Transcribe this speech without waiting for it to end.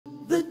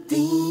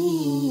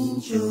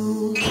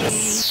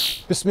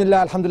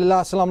Bismillah,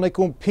 alhamdulillah, assalamu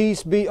alaikum,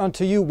 peace be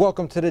unto you.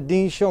 Welcome to the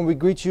Deen Show, and we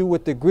greet you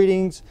with the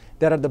greetings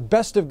that are the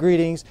best of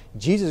greetings.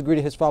 Jesus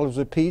greeted his followers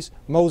with peace,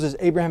 Moses,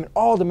 Abraham, and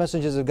all the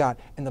messengers of God.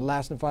 And the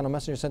last and final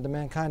messenger sent to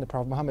mankind, the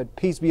Prophet Muhammad,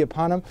 peace be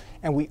upon him.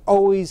 And we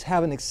always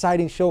have an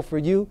exciting show for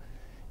you.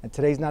 And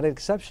today's not an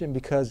exception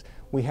because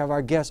we have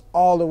our guests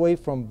all the way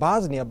from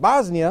Bosnia.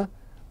 Bosnia,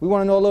 we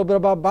want to know a little bit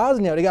about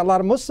Bosnia. They got a lot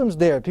of Muslims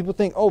there. People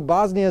think, oh,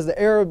 Bosnia is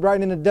the Arab right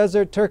in the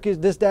desert, Turkish,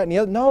 this, that, and the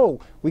other. No,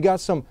 we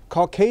got some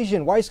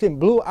Caucasian, white skin,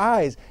 blue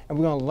eyes, and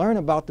we're going to learn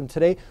about them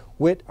today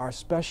with our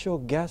special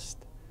guest,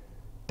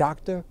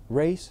 Dr.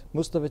 Reis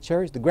Mustafa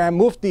Ceric, the Grand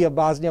Mufti of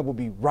Bosnia. We'll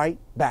be right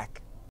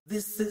back.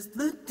 This is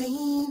the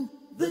Deen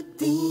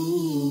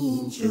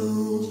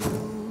Show.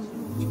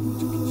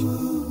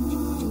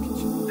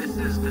 This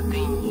is the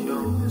Deen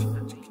Show.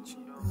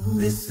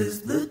 This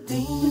is the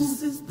Deen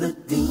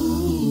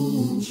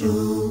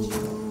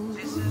Show.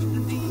 This is the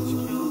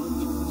Deen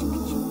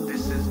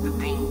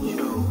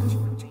Show.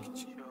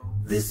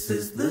 This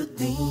is the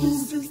Deen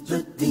Show. This is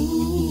the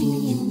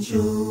Deen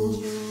Show.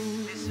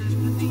 This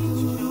is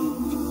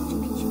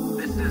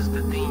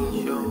the Deen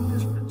Show.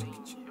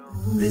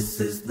 This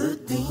is the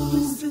Deen Show.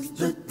 This is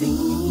the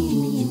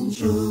Deen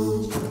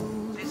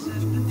Show. This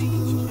is the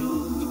Deen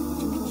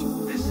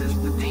Show. This is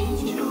the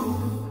Deen Show.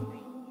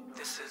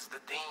 This is the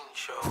Deen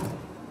Show.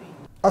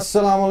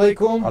 Assalamu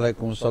alaikum.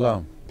 Alaikum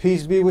salam.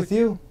 Peace be with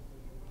you.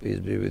 Peace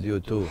be with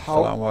you too.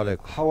 Assalamu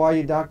alaikum. How are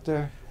you,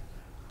 Dr.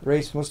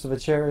 Reis Mustafa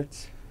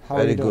Ceric? How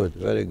are you doing?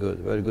 Very good.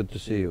 Very good to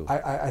see you.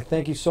 I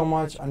thank you so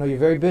much. I know you're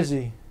very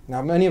busy.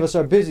 Now, many of us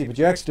are busy, but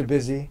you're extra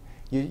busy.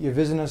 You're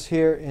visiting us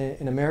here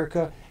in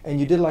America, and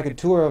you did like a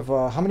tour of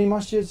how many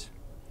masjids?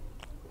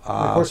 In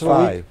the course of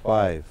a week?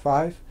 Five.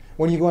 Five.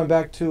 When are you going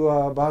back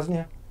to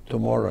Bosnia?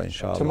 Tomorrow,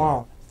 inshallah.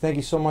 Tomorrow. Thank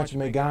you so much.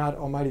 May God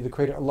Almighty, the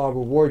Creator Allah,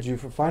 reward you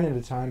for finding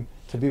the time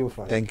to be with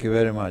us. Thank you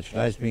very much.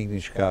 Nice being in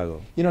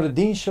Chicago. You know, the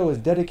Deen Show is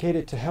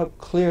dedicated to help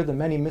clear the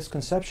many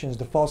misconceptions,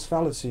 the false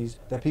fallacies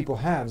that people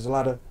have. There's a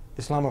lot of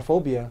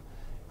Islamophobia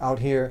out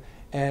here,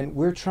 and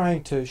we're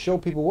trying to show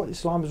people what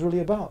Islam is really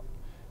about.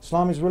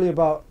 Islam is really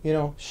about, you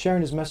know,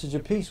 sharing this message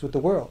of peace with the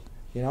world,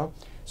 you know.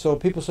 So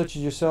people such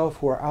as yourself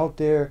who are out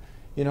there,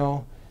 you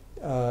know,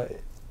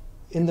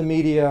 in the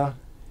media,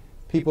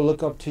 people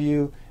look up to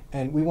you,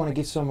 and we want to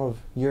get some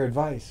of your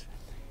advice.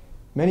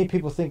 Many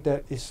people think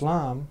that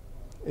Islam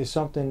is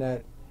something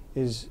that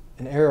is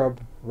an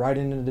Arab right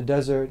into the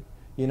desert,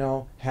 you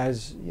know,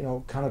 has, you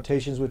know,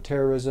 connotations with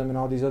terrorism and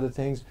all these other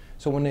things.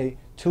 So when they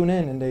tune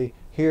in and they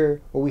hear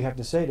what we have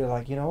to say, they're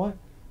like, you know what,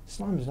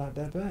 Islam is not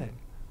that bad.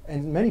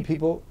 And many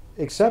people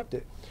accept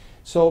it.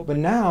 So, but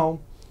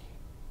now,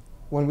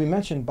 when we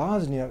mention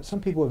Bosnia,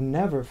 some people have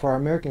never, for our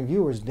American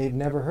viewers, they've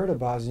never heard of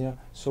Bosnia.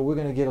 So we're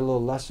going to get a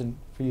little lesson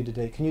for you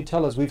today. Can you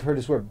tell us, we've heard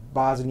this word,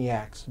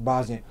 Bosniaks,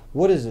 Bosnia.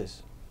 What is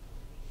this?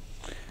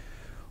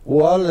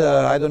 Well,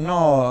 I don't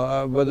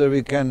know whether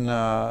we can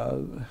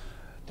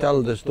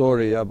tell the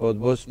story about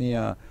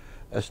Bosnia,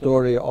 a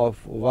story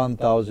of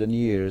 1,000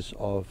 years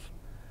of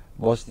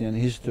Bosnian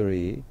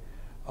history,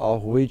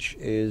 of which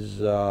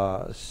is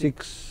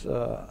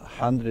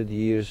 600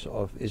 years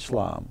of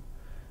Islam.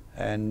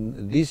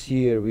 And this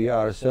year we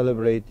are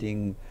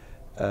celebrating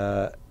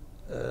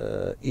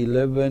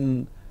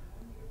 11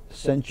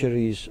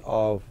 centuries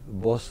of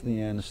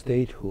Bosnian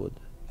statehood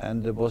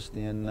and the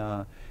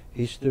Bosnian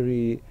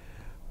history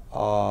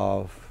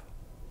of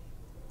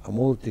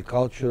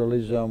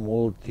multiculturalism,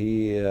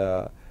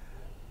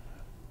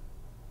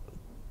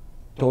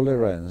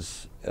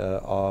 tolerance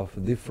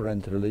of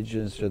different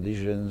religions,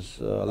 traditions,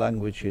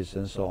 languages,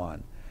 and so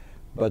on.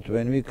 But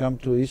when we come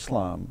to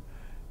Islam,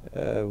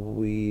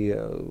 we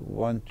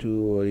want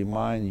to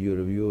remind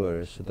your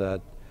viewers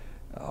that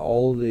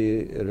all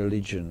the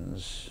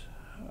religions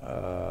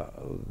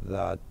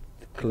that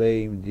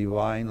claim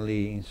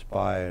divinely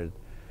inspired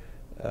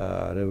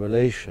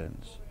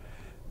revelations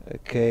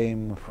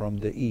came from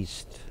the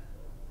East,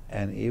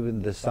 and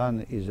even the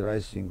sun is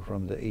rising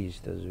from the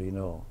East, as we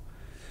know.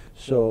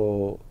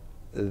 So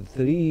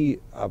three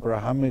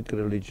Abrahamic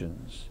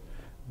religions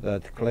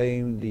that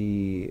claim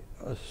the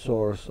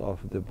source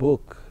of the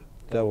book,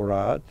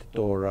 Torah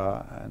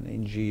and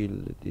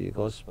Injil, the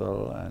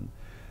Gospel, and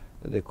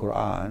the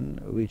Quran,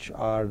 which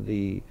are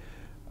the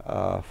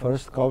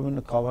first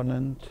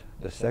covenant,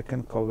 the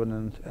second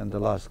covenant, and the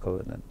last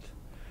covenant.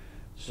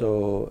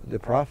 So the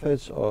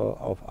prophets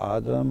of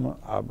Adam,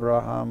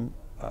 Abraham,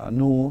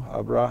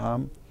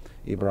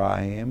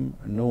 Ibrahim,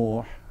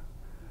 Nuh,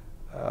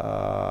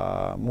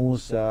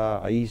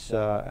 Musa,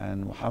 Isa,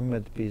 and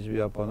Muhammad, peace be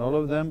upon all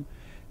of them,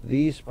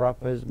 these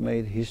prophets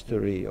made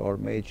history or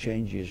made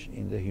changes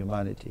in the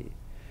humanity.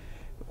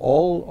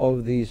 All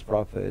of these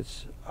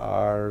prophets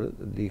are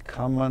the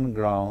common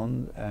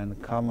ground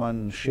and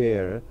common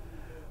share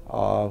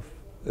of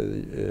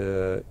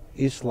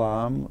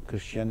Islam,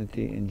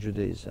 Christianity, and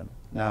Judaism.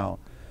 Now,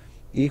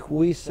 if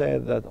we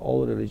said that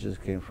all religions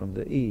came from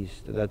the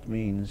East, that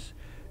means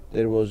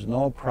there was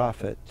no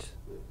prophet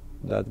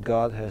that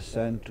God has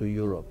sent to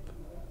Europe,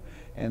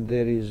 and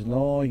there is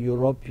no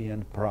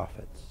European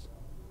prophets.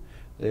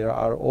 They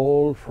are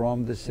all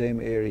from the same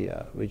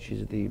area, which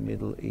is the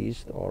Middle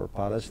East or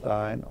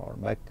Palestine or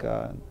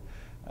Mecca,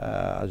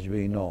 as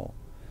we know.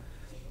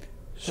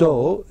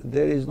 So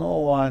there is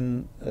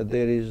no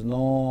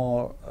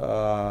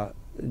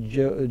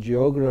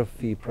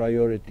geography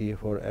priority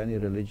for any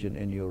religion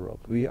in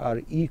Europe. We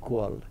are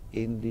equal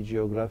in the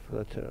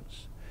geographical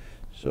terms.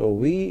 So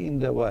we in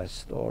the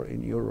West or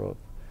in Europe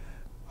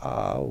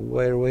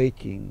were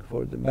waiting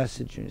for the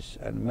messages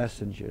and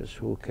messengers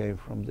who came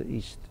from the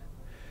East.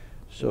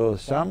 So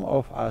some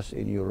of us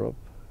in Europe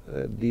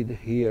did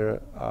hear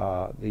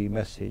the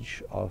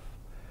message of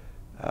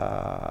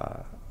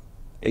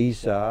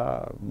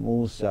Isa,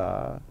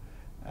 Musa,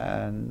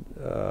 and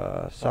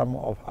some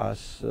of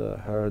us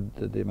heard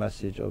the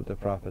message of the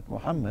Prophet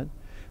Muhammad,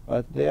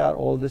 but they are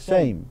all the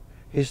same.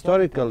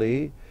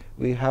 Historically,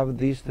 we have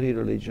these three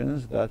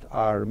religions that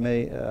are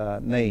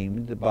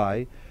named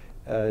by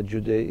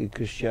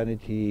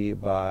Christianity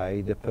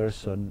by the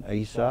person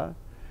Isa,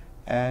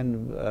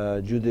 and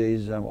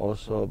Judaism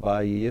also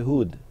by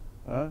Yehud.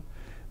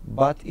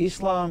 But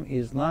Islam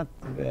is not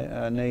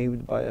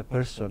named by a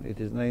person, it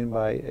is named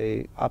by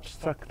an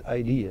abstract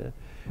idea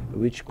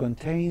which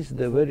contains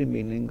the very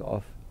meaning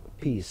of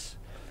peace,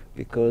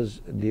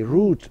 because the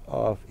root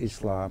of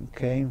Islam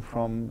came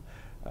from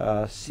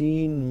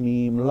Sin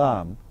Mim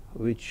Lam,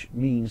 which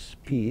means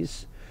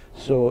peace.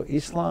 So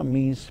Islam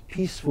means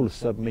peaceful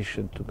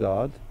submission to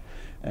God,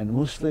 and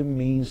Muslim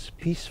means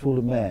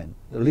peaceful man,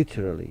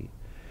 literally.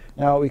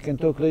 Now we can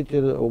talk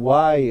later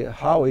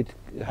how it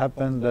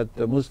happened that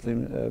the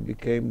Muslim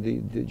became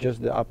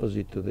just the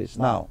opposite to this.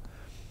 Now,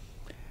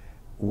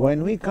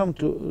 when we come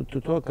to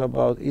talk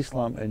about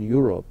Islam and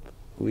Europe,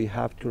 we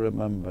have to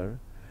remember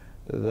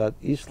that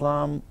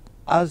Islam,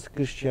 as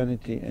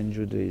Christianity and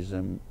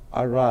Judaism,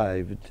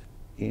 arrived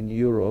in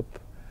Europe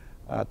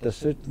at a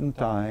certain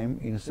time,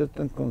 in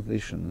certain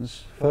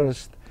conditions,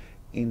 first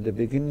in the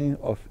beginning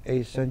of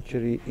 8th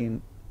century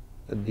in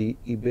the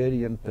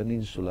Iberian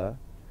Peninsula,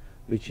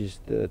 which is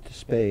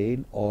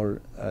Spain,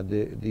 or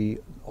the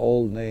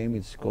old name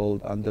is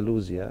called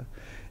Andalusia,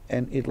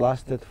 and it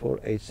lasted for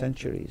 8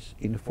 centuries.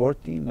 In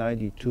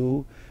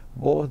 1492,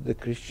 both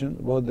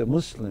the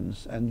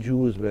Muslims and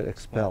Jews were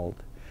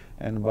expelled.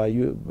 And by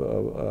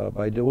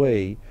the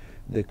way,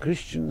 the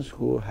Christians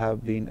who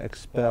have been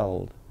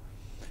expelled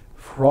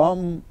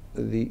from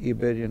the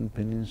Iberian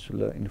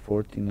Peninsula in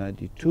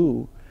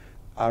 1492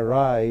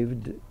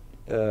 arrived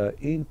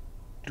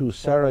into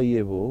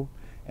Sarajevo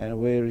and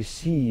were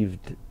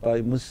received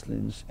by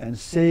Muslims and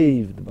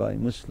saved by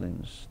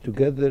Muslims,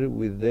 together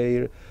with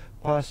their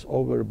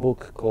Passover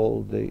book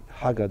called the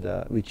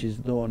Haggadah, which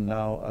is known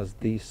now as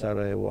the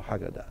Sarajevo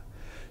Haggadah.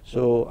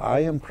 So I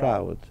am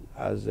proud,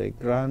 as a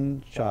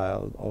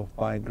grandchild of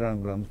my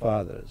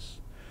grandfathers,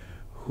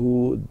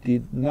 who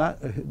did not,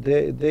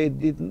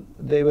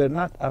 they were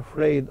not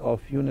afraid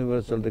of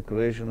Universal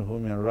Declaration of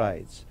Human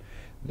Rights.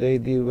 They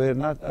were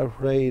not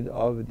afraid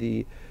of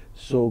the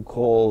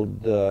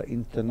so-called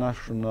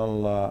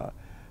international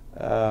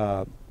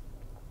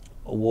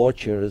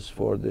watchers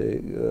for the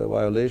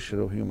violation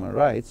of human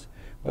rights,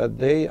 but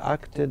they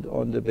acted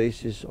on the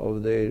basis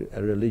of their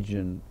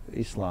religion,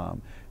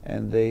 Islam,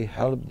 and they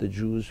helped the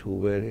Jews who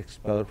were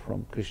expelled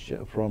from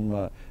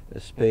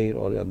Spain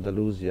or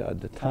Andalusia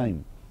at the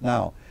time.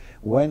 Now,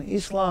 when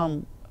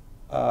Islam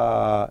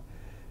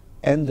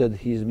ended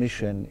his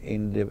mission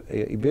in the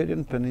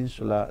Iberian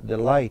Peninsula, the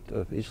light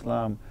of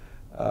Islam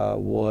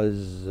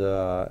was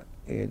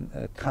in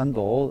a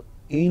candle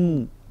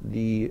in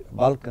the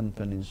Balkan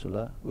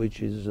Peninsula,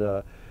 which is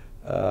the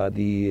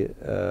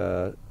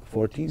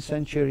 14th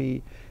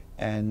century,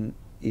 and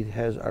it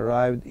has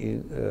arrived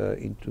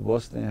into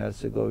Bosnia and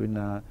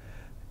Herzegovina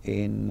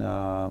in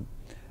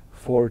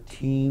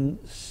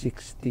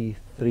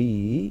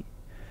 1463,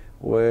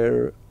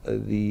 where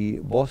the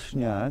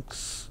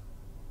Bosniaks,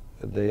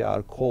 they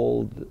are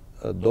called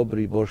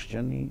Dobri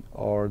Bošnjani,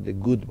 or the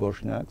good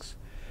Bosniaks,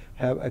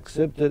 have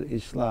accepted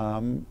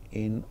Islam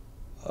in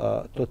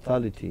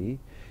totality,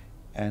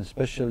 and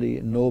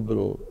especially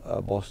noble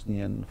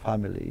Bosnian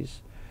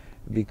families,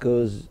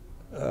 because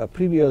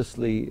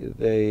previously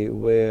they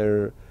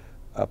were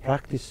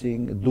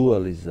practicing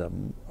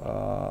dualism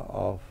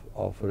of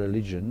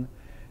religion,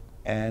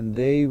 and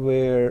they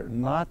were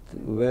not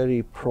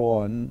very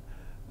prone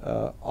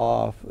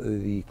of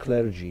the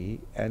clergy.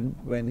 And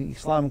when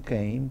Islam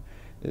came,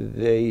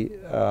 it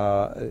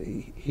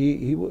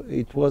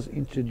was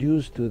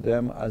introduced to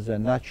them as a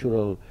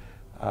natural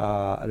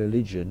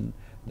religion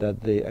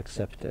that they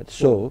accepted.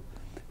 So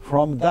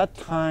from that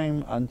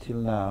time until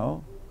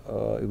now,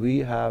 we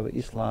have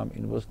Islam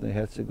in Bosnia and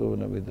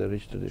Herzegovina with a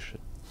rich tradition.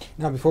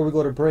 Now, before we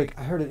go to break,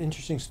 I heard an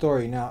interesting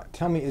story. Now,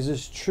 tell me, is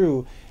this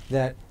true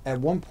that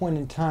at one point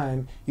in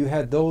time you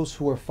had those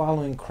who were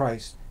following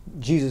Christ,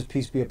 Jesus,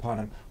 peace be upon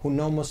him, who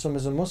no Muslim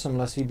is a Muslim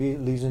unless he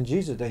believes in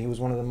Jesus, that he was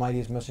one of the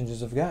mightiest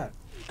messengers of God,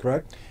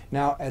 correct?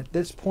 Now, at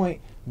this point,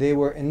 they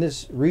were in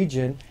this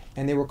region,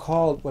 and they were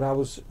called, what I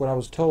was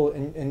told,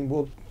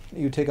 and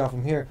you take off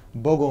from here,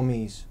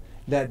 Bogomies,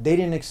 that they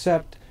didn't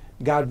accept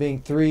God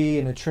being three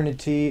and a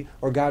Trinity,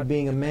 or God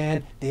being a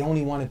man. They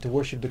only wanted to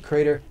worship the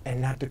Creator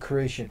and not the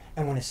creation.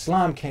 And when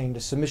Islam came, the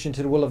submission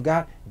to the will of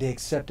God, they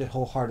accepted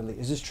wholeheartedly.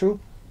 Is this true?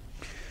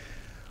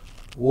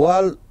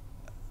 Well,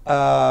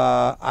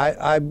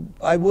 I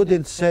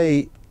wouldn't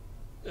say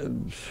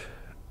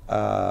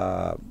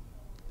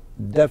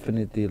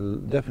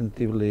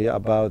definitively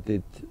about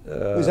it.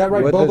 Is that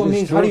right? whether it is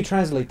Bogomils, how true, do you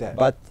translate that?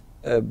 But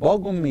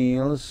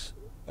Bogomils,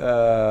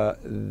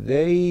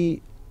 they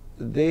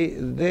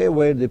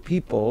were the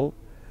people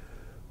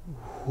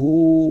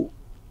who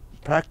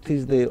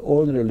practiced their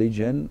own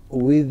religion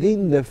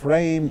within the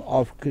frame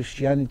of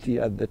Christianity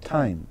at the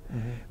time,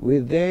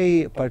 with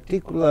a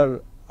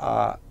particular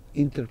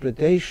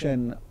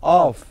interpretation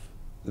of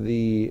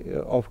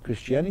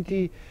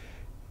Christianity,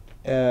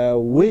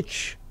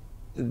 which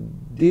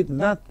did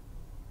not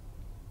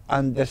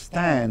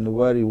understand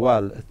very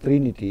well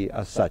Trinity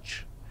as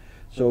such.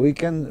 So we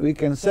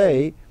can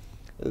say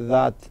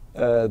that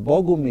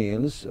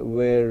Bogomils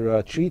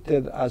were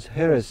treated as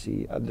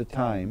heresy at the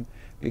time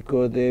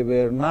because they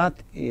were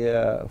not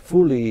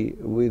fully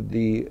with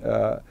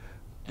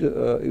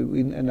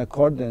in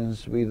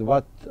accordance with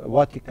what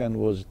Vatican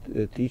was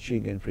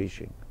teaching and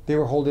preaching. They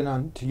were holding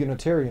on to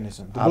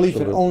Unitarianism, the belief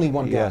in only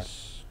one God.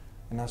 Yes.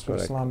 And that's what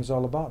Correct. Islam is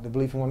all about, the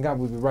belief in one God.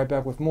 We'll be right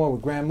back with more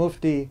with Grand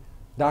Mufti,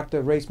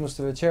 Dr. Reis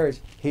Mustafa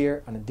Ceric,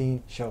 here on the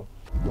Deen Show.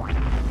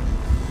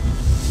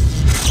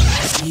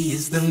 He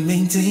is the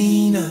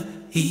maintainer.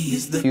 He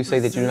is the. If you say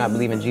that you do not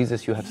believe in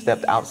Jesus, you have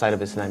stepped outside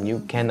of Islam.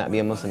 You cannot be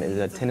a Muslim. It is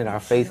a tenet of our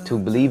faith to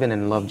believe in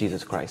and love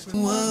Jesus Christ.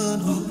 one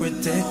who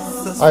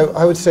protects us.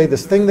 I would say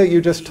this thing that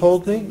you just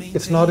told me,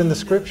 it's not in the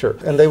scripture.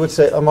 And they would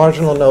say a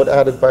marginal note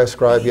added by a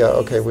scribe, yeah,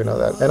 okay, we know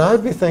that. And I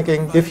would be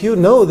thinking, if you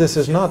know this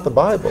is not the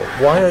Bible,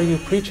 why are you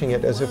preaching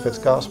it as if it's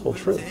gospel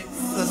truth?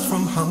 Us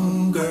from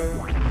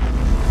hunger.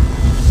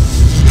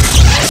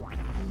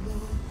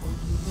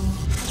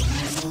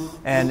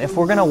 And if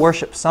we're going to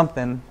worship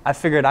something, I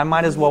figured I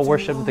might as well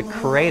worship the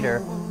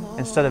Creator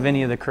instead of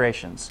any of the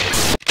creations.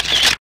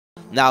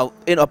 Now,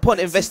 upon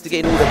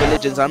investigating all the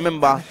religions, I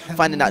remember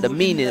finding out the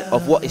meaning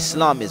of what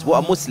Islam is,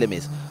 what a Muslim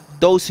is.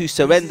 Those who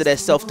surrender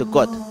themselves to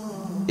God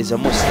is a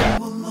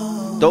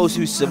Muslim. Those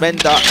who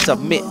surrender,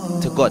 submit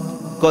to God,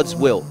 God's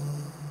will.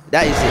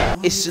 That is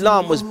it.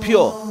 Islam was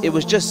pure. It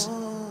was just,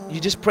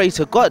 you just pray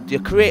to God,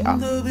 your Creator. In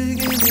the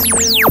beginning there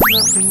was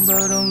nothing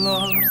but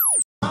Allah.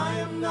 I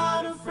am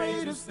not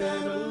afraid to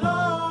stand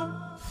alone.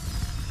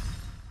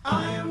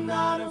 I am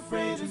not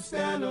afraid to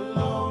stand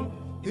alone.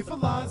 If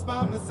Allah is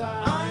by my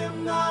side, I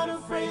am not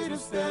afraid to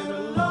stand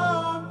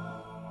alone.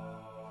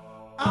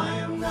 I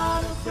am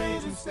not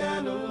afraid to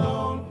stand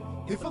alone.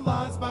 If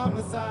Allah is by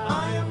my side,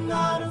 I am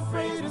not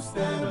afraid to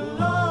stand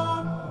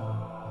alone.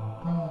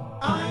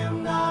 I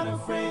am not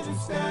afraid to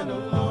stand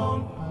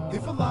alone.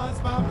 If Allah is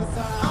by my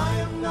side, I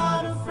am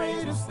not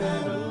afraid to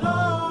stand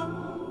alone.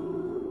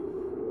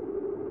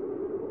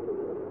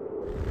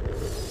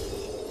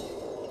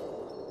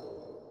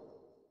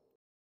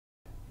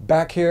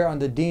 Back here on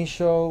the Deen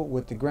Show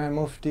with the Grand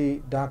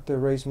Mufti, Dr.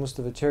 Reis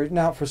Mustafa Ceric.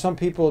 Now, for some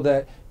people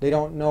that they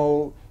don't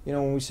know,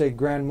 when we say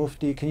Grand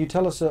Mufti, can you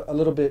tell us a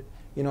little bit,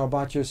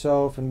 about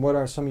yourself and what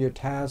are some of your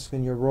tasks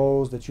and your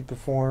roles that you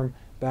perform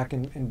back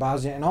in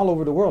Bosnia and all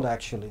over the world,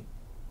 actually?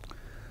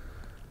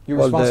 Your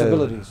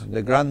responsibilities.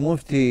 The Grand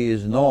Mufti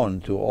is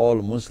known to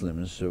all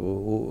Muslims.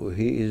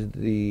 He is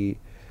the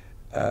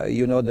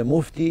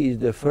Mufti is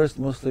the first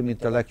Muslim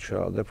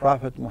intellectual. The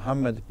Prophet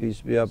Muhammad,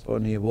 peace be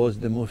upon him, was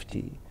the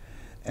Mufti.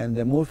 And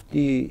the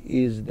Mufti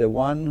is the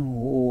one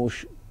who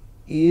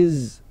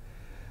is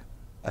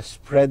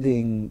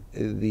spreading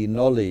the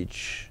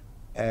knowledge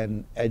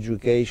and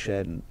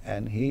education,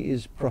 and he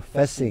is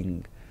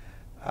professing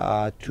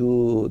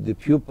to the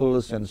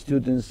pupils and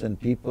students and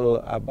people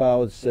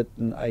about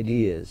certain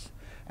ideas.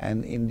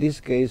 And in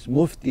this case,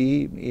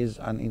 Mufti is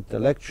an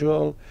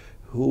intellectual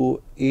who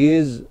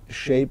is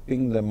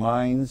shaping the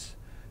minds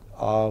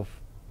of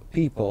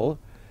people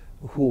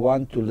who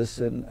want to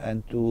listen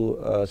and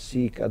to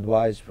seek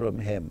advice from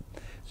him.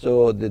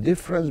 So the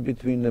difference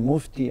between the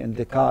Mufti and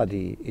the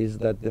Qadi is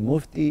that the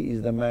Mufti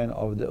is the man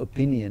of the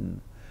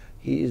opinion.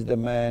 He is the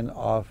man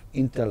of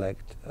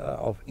intellect,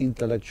 of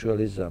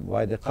intellectualism,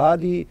 while the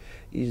Qadi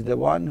is the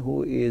one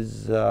who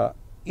is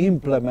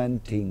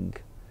implementing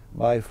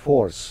by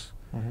force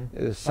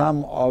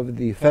some of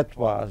the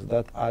fatwas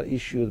that are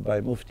issued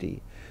by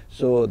Mufti.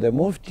 So the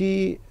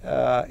Mufti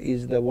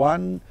is the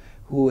one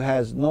who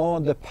has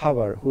the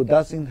power, who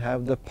doesn't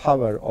have the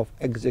power of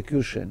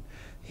execution.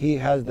 He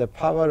has the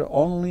power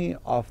only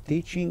of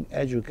teaching,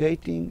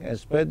 educating, and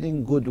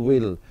spreading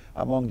goodwill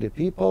among the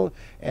people,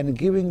 and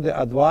giving the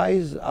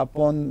advice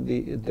upon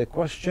the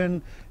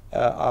question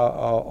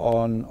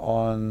on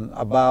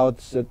about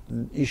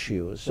certain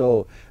issues.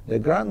 So the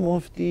Grand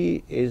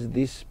Mufti is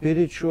the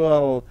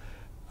spiritual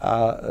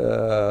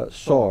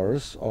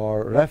source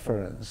or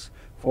reference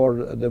for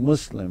the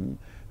Muslim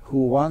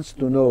who wants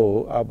to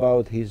know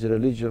about his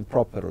religion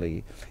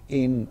properly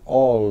in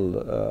all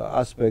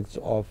aspects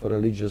of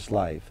religious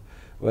life,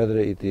 whether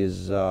it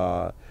is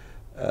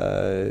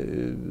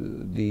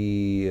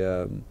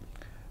the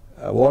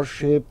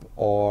worship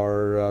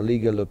or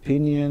legal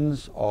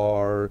opinions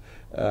or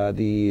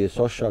the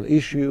social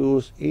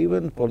issues,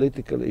 even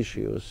political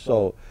issues.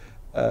 So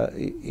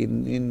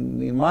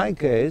in my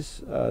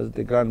case, as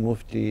the Grand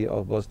Mufti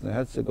of Bosnia and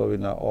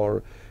Herzegovina,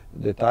 or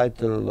the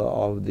title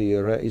of the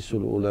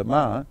Reisul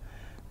Ulama,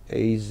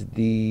 is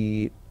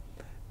the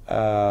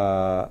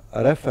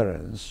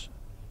reference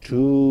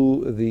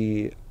to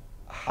the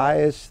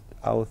highest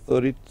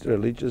authority,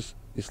 religious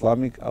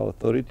Islamic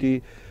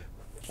authority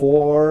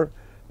for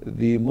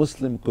the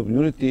Muslim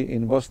community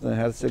in Bosnia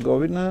and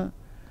Herzegovina,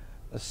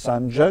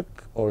 Sanjak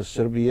or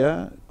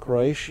Serbia,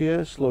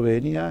 Croatia,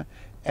 Slovenia,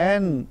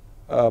 and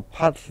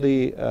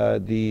partly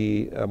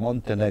the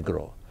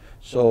Montenegro.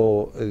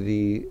 So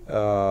the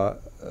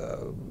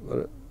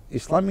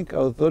Islamic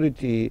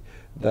authority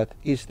that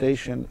is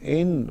stationed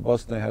in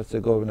Bosnia and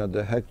Herzegovina,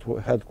 the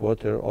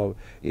headquarters of,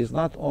 is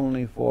not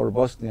only for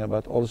Bosnia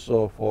but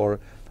also for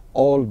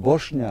all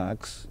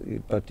Bosniaks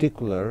in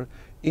particular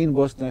in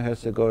Bosnia and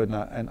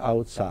Herzegovina and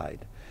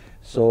outside.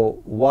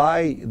 So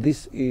why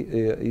this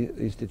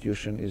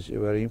institution is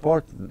very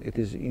important? It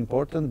is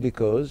important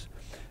because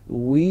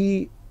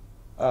we,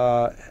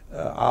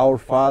 our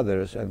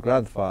fathers and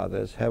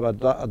grandfathers, have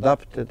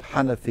adopted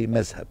Hanafi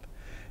Mazhab.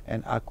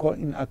 And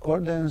in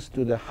accordance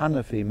to the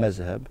Hanafi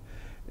Mazhab,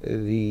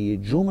 the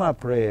Juma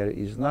prayer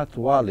is not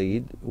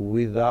valid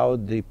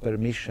without the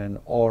permission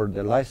or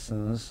the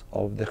license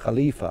of the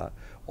Khalifa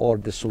or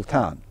the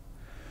Sultan.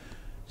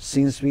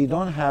 Since we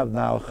don't have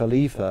now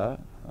Khalifa,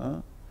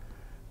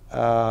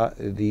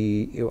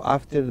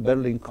 after the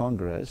Berlin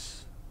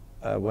Congress,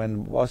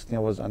 when Bosnia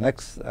was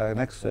annexed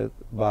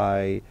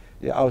by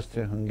the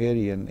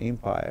Austro-Hungarian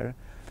Empire,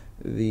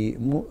 the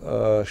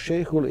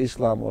Sheikhul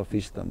Islam of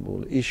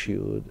Istanbul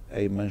issued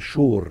a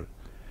Manshur,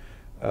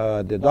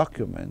 the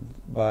document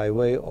by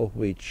way of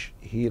which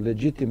he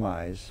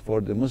legitimized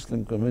for the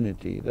Muslim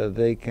community that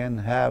they can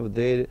have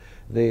their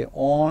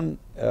own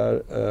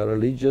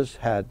religious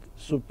head,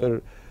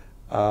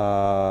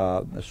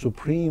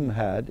 supreme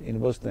head in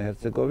Bosnia and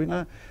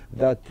Herzegovina,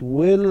 that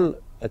will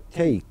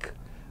take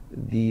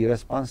the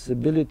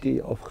responsibility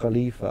of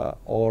Khalifa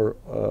or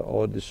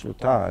the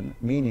Sultan,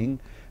 meaning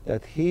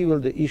that he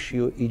will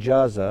issue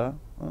ijaza,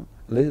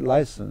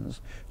 license,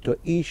 to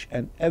each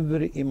and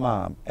every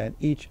imam and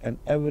each and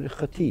every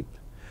khatib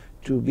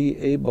to be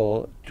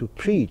able to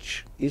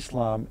preach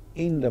Islam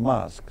in the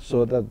mosque,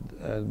 so that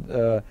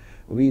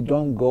we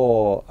don't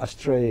go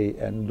astray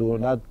and do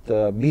not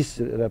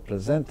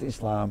misrepresent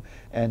Islam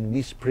and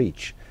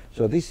mispreach.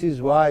 So this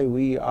is why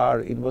we are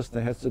in Bosnia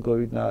and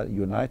Herzegovina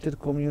united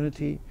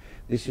community.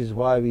 This is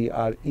why we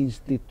are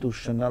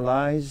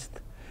institutionalized,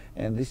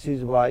 and this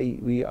is why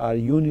we are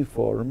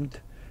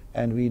uniformed,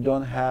 and we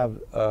don't have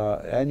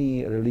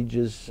any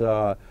religious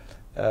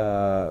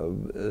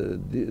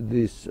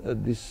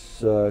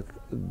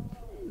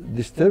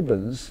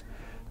disturbance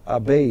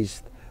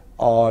based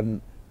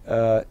on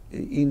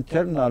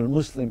internal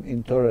Muslim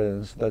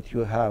intolerance that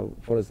you have,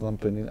 for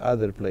example, in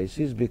other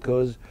places,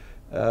 because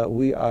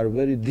we are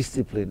very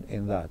disciplined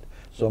in that.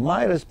 So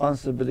my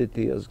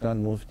responsibility as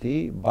Grand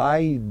Mufti,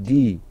 by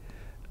the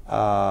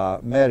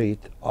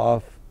merit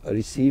of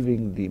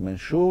receiving the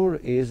Manshur,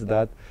 is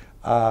that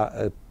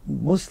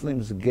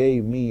Muslims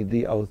gave me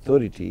the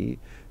authority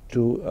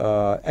to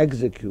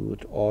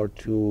execute or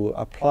to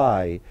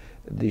apply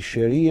the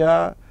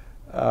Sharia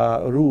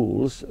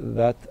rules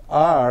that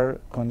are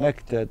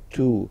connected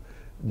to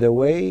the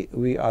way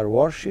we are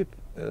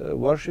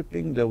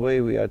worshipping, the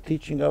way we are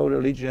teaching our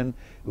religion,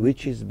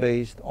 which is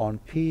based on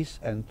peace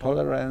and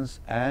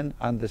tolerance and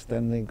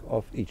understanding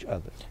of each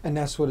other. And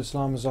that's what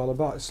Islam is all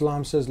about.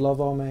 Islam says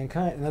love all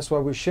mankind, and that's why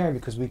we're sharing,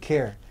 because we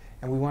care.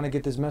 And we want to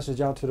get this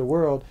message out to the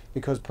world,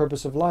 because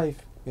purpose of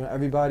life, you know,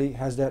 everybody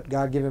has that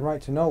God-given right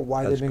to know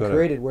why they've been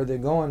created, where they're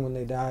going when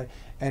they die,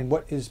 and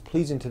what is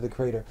pleasing to the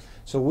Creator.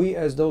 So we,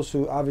 as those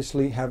who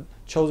obviously have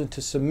chosen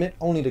to submit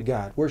only to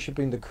God,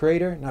 worshiping the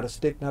Creator, not a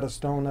stick, not a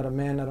stone, not a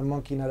man, not a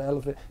monkey, not an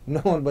elephant,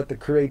 no one but the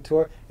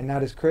Creator and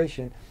not His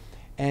creation,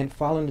 and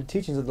following the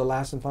teachings of the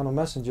last and final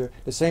messenger.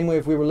 The same way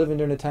if we were living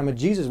during the time of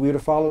Jesus, we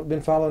would have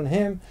been following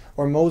him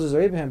or Moses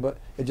or Abraham, but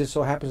it just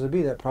so happens to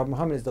be that Prophet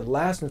Muhammad is the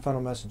last and final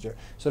messenger.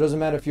 So it doesn't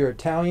matter if you're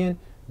Italian,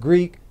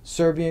 Greek,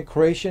 Serbian,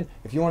 Croatian.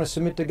 If you want to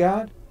submit to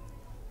God,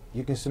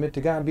 you can submit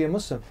to God and be a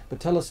Muslim. But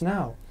tell us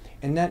now,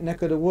 in that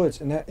neck of the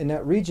woods, in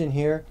that region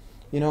here,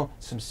 you know,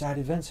 some sad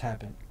events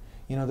happened.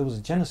 You know, there was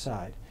a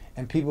genocide,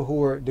 and people who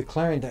were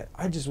declaring that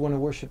I just want to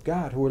worship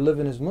God, who were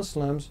living as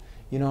Muslims,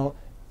 you know,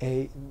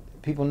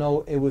 people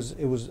know it was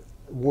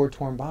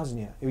war-torn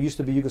Bosnia. It used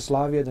to be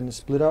Yugoslavia, then it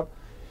split up.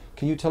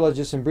 Can you tell us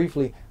just in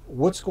briefly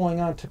what's going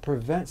on to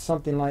prevent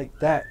something like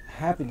that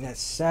happening, that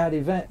sad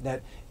event,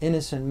 that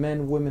innocent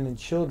men, women, and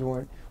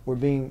children were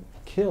being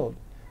killed?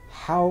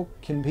 How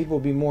can people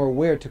be more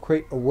aware, to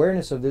create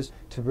awareness of this,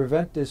 to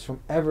prevent this from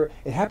ever?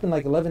 It happened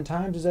like 11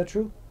 times, is that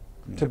true?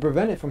 Yeah. To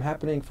prevent it from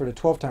happening for the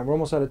 12th time. We're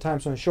almost out of time,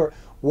 so in short,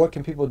 what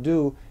can people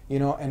do? You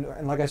know,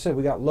 and like I said,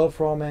 we got love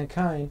for all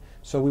mankind,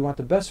 so we want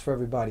the best for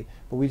everybody,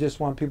 but we just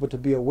want people to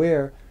be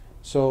aware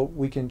so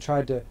we can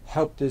try to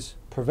help this,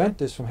 prevent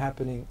this from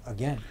happening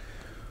again?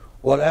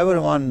 Well,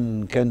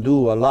 everyone can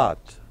do a lot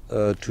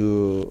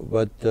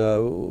but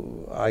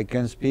I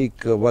can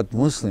speak what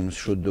Muslims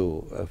should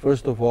do.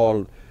 First of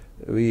all,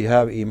 we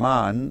have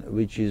Iman,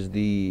 which is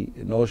the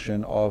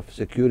notion of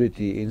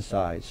security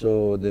inside.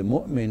 So the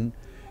mu'min,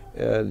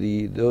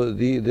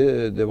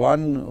 the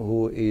one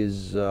who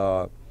is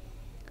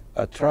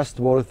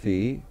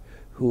trustworthy,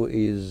 who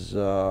is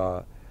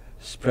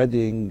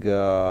spreading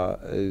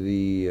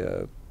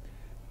the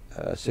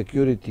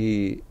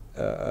security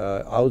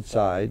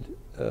outside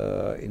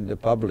in the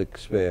public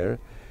sphere,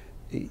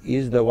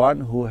 is the one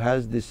who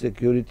has the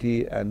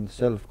security and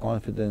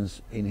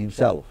self-confidence in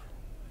himself.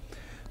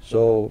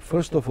 So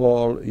first of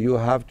all, you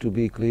have to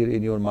be clear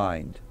in your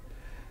mind,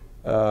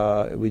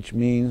 which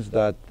means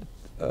that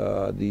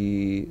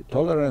the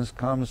tolerance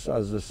comes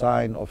as a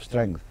sign of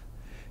strength.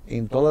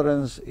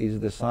 Intolerance is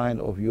the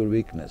sign of your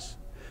weakness.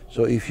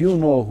 So if you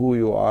know who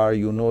you are,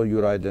 you know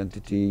your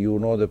identity, you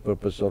know the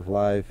purpose of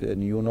life,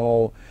 and you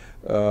know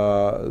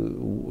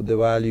the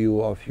value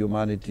of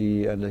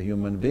humanity and the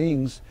human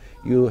beings,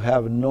 you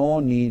have no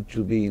need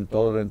to be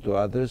intolerant to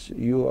others.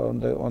 You,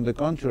 on the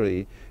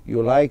contrary,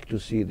 you like to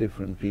see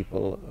different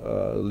people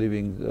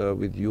living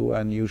with you,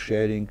 and you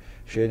sharing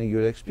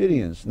your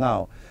experience.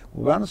 Now,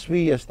 once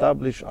we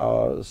establish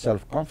our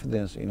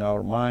self-confidence in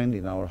our mind,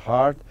 in our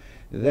heart,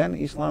 then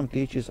Islam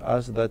teaches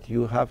us that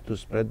you have to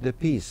spread the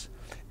peace.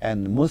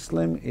 And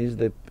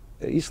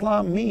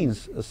Islam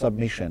means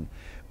submission,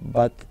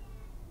 but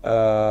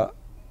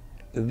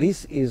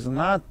this is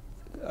not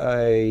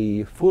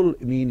a full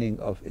meaning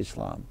of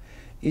Islam.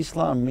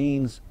 Islam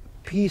means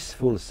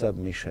peaceful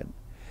submission.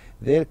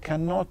 There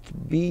cannot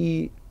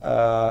be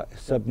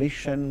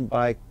submission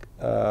by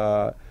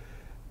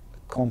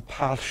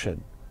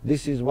compulsion.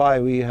 This is why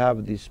we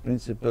have this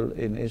principle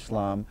in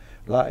Islam,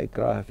 La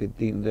ikraha fi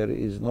din. There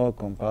is no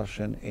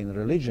compulsion in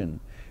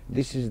religion.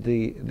 This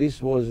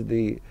was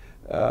the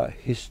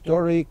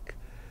historic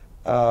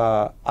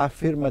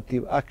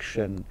affirmative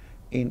action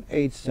in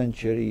 8th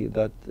century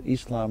that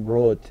Islam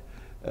brought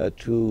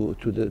to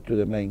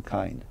the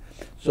mankind.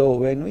 So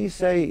when we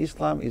say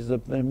Islam is a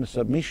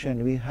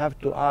submission, we have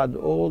to add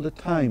all the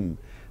time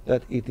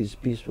that it is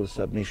peaceful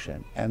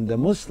submission. And the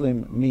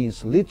Muslim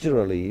means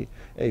literally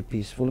a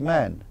peaceful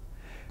man.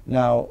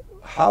 Now,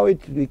 how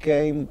it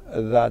became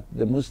that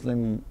the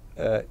Muslim,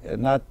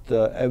 not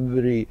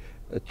every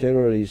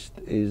terrorist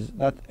is,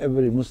 not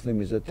every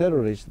Muslim is a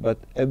terrorist, but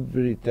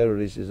every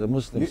terrorist is a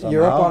Muslim somehow.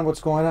 You're up on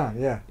what's going on,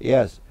 yeah.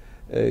 Yes.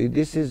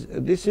 This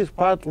is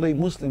partly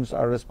Muslims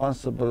are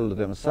responsible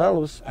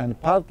themselves, and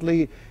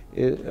partly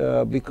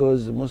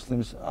because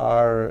Muslims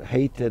are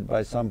hated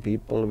by some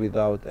people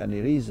without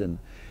any reason.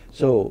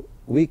 So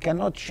we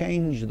cannot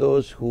change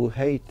those who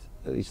hate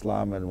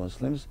Islam and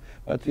Muslims,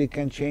 but we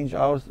can change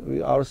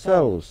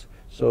ourselves.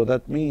 So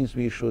that means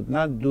we should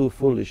not do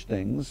foolish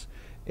things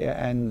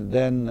and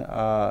then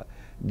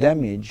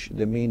damage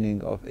the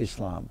meaning of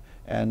Islam.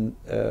 And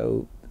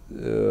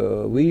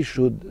we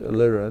should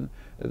learn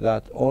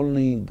that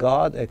only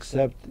God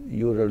accepts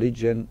your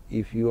religion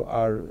if you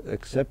are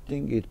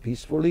accepting it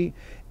peacefully,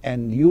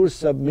 and your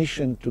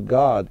submission to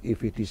God,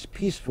 if it is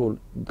peaceful,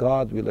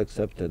 God will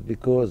accept it,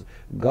 because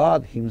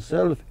God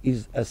himself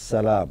is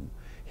as-salam.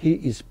 He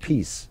is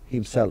peace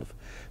himself.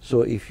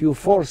 So if you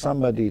force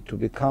somebody to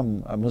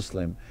become a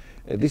Muslim,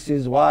 this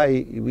is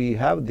why we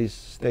have this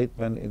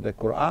statement in the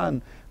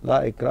Quran,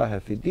 La ikraha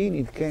fi din.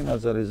 It came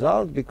as a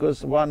result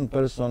because one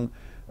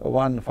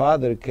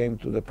father came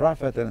to the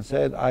Prophet and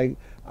said,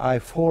 I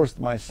forced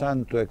my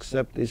son to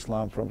accept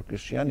Islam from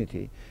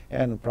Christianity.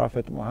 And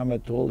Prophet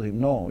Muhammad told him,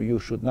 no, you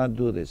should not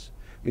do this,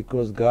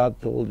 because God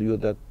told you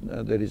that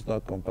there is no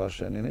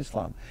compulsion in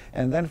Islam.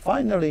 And then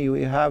finally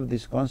we have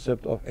this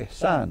concept of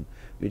ihsan,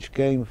 which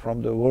came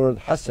from the word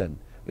hasan,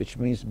 which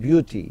means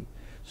beauty.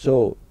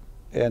 So,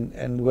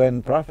 and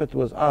when Prophet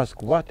was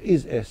asked, what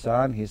is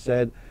ihsan? He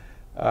said,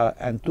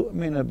 أن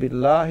تؤمن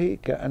بالله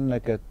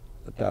كأنك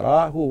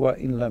تراه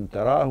وإن لم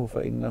تراه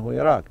فإنه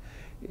يراك.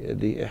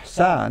 The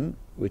ihsan,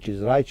 which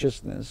is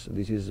righteousness,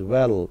 this is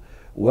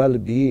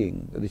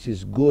well-being, this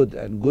is good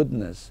and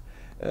goodness,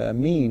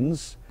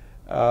 means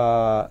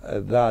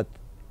that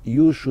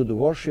you should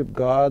worship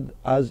God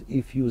as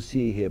if you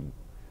see him,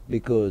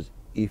 because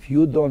if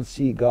you don't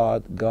see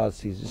God, God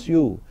sees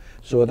you.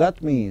 So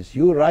that means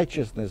your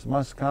righteousness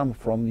must come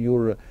from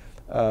your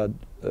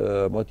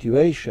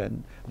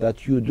motivation,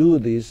 that you do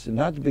this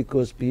not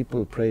because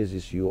people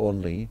praises you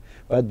only,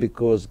 but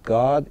because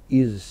God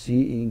is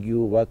seeing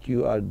you, what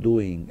you are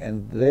doing,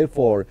 and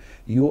therefore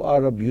you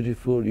are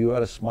beautiful, you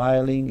are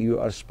smiling, you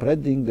are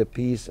spreading the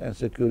peace and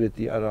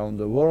security around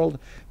the world,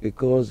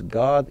 because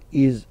God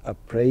is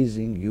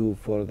praising you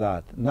for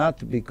that,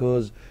 not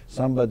because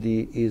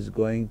somebody is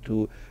going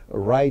to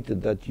write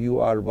that you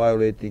are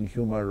violating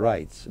human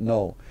rights.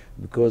 No,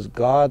 because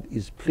God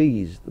is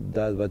pleased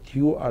that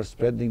you are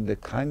spreading the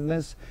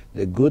kindness,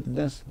 the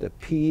goodness, the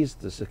peace,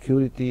 the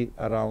security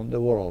around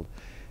the world.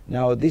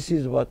 Now this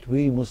is what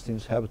we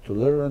Muslims have to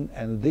learn,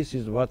 and this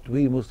is what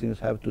we Muslims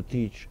have to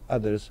teach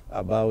others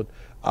about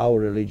our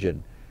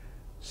religion.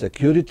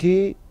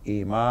 Security,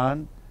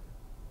 Iman,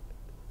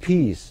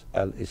 peace,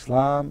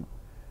 Al-Islam,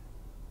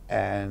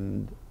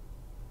 and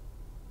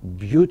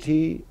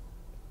beauty,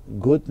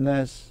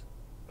 goodness,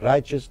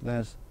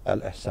 righteousness,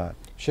 Al-Ihsan.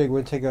 Sheikh,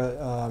 we'll take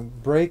a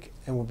break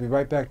and we'll be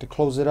right back to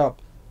close it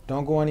up.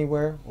 Don't go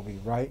anywhere. We'll be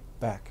right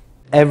back.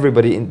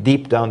 Everybody,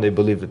 deep down, they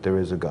believe that there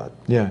is a God.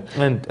 Yeah.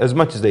 And as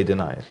much as they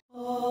deny it.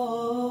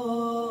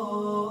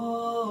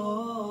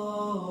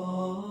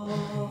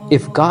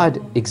 If God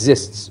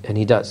exists, and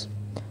He does,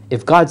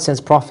 if God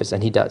sends prophets,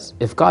 and He does,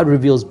 if God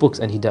reveals books,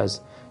 and He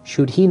does,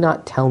 should He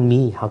not tell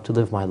me how to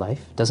live my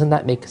life? Doesn't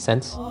that make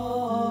sense?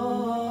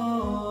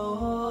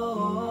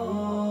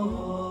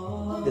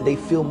 That they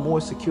feel more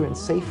secure and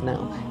safe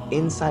now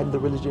inside the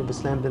religion of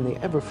Islam than they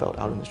ever felt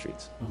out in the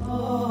streets.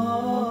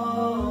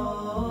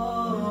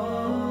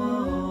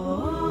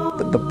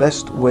 The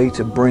best way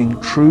to bring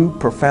true,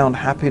 profound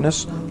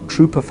happiness,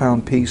 true,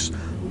 profound peace,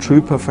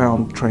 true,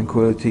 profound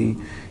tranquility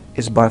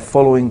is by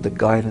following the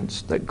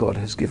guidance that God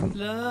has given.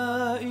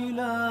 La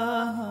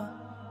ilaha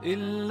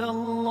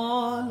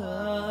illallah,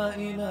 la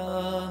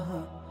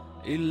ilaha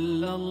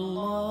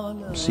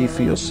illallah. See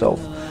for yourself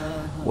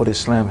what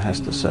Islam has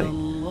to say,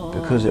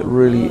 because it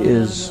really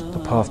is the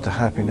path to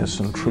happiness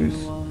and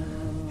truth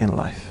in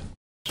life.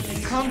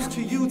 It comes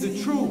to you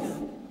the truth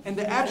and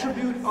the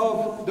attribute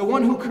of the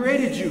one who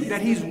created you,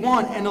 that He's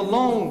one and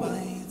alone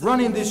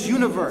running this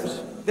universe,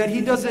 that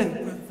He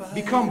doesn't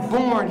become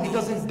born, He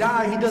doesn't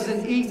die, He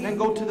doesn't eat and then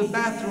go to the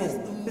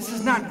bathroom. This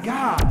is not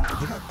God.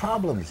 You got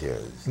problems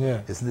here.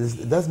 Yeah.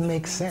 It doesn't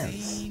make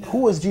sense. Who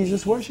was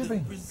Jesus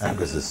worshiping?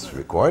 Because it's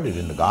recorded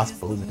in the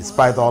Gospels.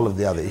 Despite all of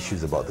the other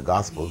issues about the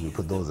Gospels, we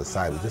put those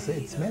aside. We just say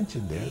it's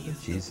mentioned there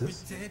that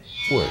Jesus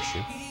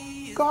worshiped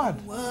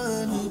God.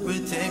 One who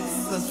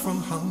protects us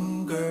from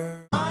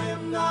hunger. I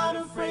am not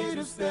afraid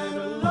to stand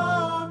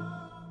alone.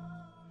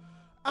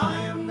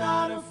 I am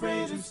not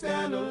afraid to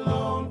stand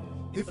alone.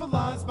 If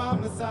Allah's by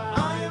my side,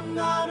 I am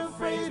not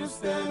afraid to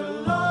stand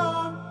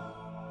alone.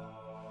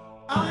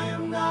 I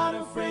am not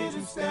afraid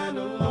to stand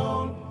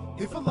alone.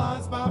 If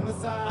Allah's by my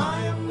side,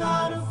 I am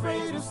not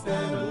afraid to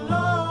stand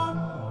alone.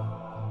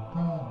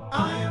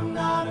 I am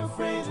not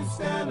afraid to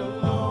stand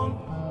alone.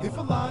 If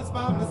Allah's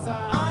by my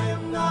side, I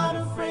am not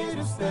afraid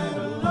to stand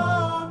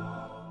alone.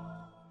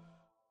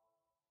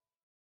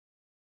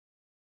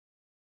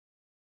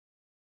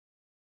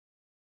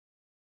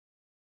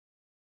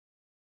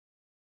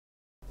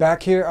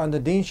 Back here on the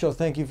Deen Show,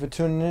 thank you for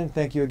tuning in.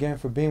 Thank you again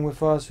for being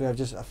with us. We have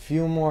just a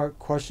few more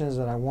questions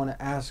that I want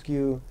to ask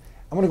you.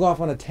 I'm going to go off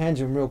on a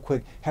tangent real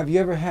quick. Have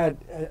you ever had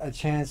a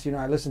chance,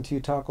 I listen to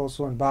you talk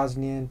also in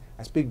Bosnian.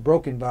 I speak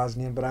broken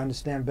Bosnian, but I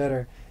understand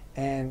better.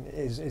 And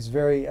it's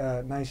very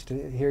nice to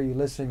hear you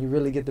listen. You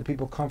really get the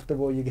people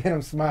comfortable. You get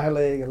them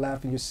smiling and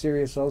laughing. You're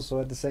serious also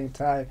at the same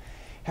time.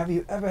 Have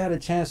you ever had a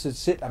chance to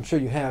sit, I'm sure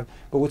you have,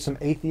 but with some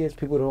atheists,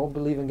 people who don't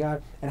believe in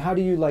God? And how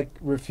do you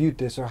refute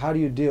this, or how do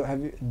you have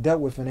you dealt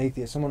with an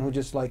atheist, someone who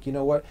just you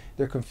know what,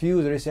 they're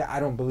confused, or they say,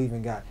 I don't believe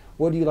in God?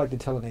 What do you like to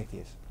tell an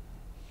atheist?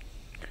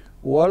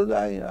 Well,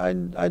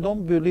 I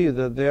don't believe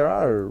that there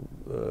are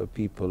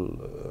people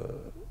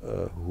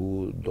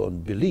who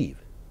don't believe.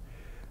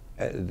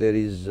 There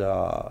is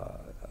a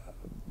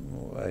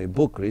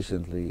book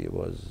recently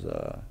was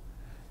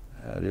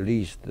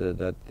released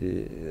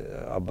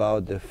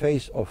about the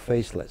face of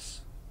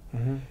faceless.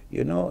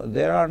 Mm-hmm.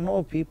 There are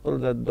no people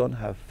that don't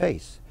have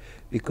face,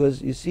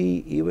 because you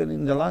see, even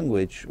in the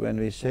language, when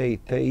we say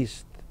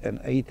theist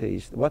and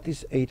atheist, what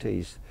is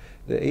atheist?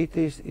 The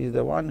atheist is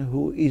the one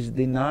who is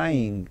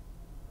denying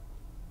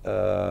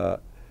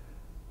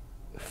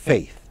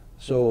faith.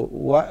 So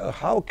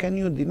how can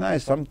you deny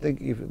something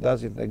if it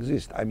doesn't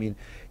exist? I mean,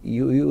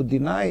 you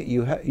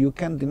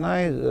can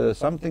deny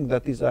something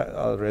that is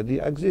already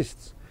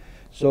exists.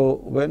 So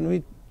when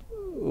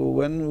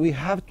we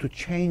have to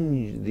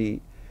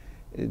change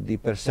the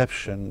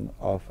perception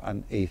of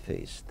an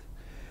atheist,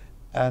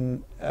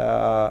 and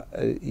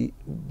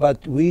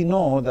but we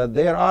know that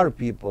there are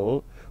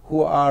people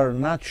who are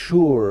not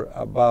sure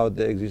about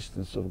the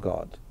existence of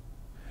God,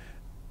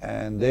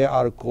 and they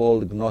are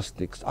called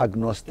agnostics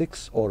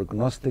or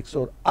agnostics.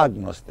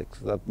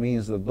 That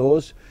means that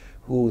those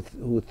who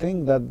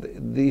think that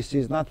this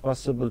is not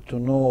possible to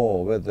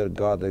know whether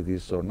God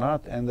exists or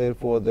not, and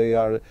therefore they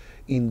are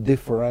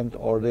indifferent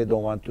or they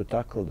don't want to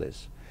tackle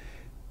this.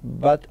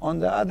 But on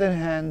the other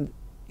hand,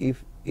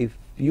 if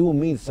you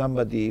meet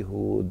somebody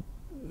who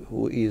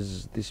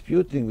is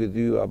disputing with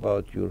you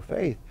about your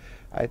faith,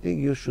 I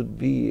think you should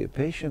be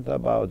patient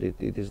about it.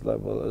 It is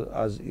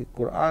as the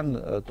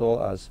Quran told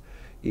us,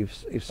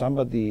 if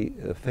somebody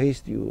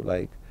faced you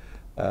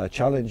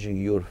challenging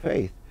your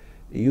faith,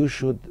 you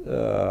should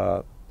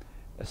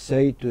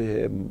say to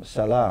him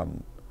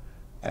salam,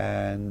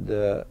 and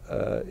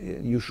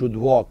you should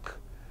walk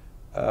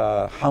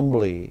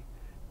humbly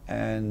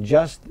and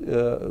just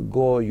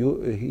go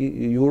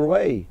your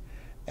way,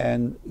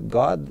 And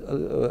God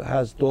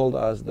has told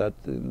us that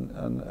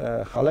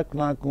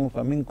خَلَقْنَاكُمْ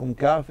فَمِنْكُمْ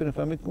كَافِرٌ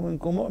فَمِنْكُمْ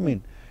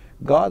مُؤْمِنٌ.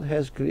 God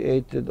has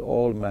created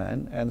all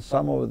men, and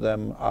some of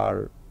them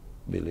are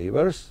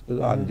believers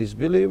and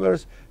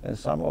disbelievers, and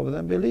some of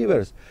them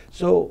believers.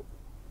 So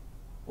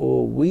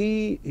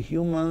we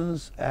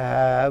humans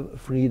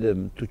have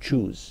freedom to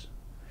choose,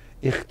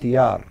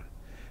 ikhtiyar.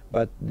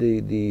 But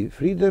the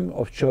freedom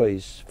of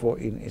choice for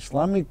in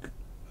Islamic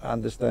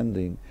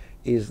understanding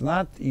is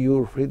not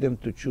your freedom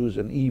to choose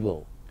an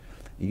evil.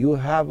 You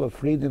have a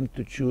freedom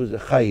to choose a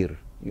khair.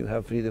 You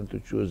have freedom to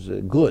choose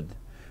good.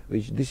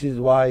 This is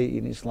why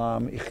in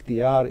Islam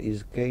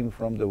ikhtiyar came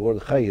from the word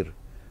khair,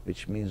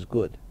 which means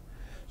good.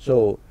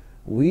 So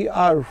we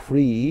are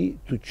free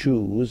to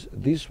choose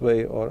this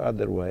way or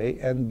other way,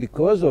 and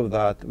because of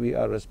that we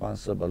are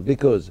responsible.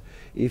 Because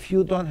if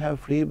you don't have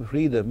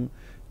freedom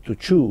to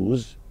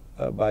choose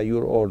by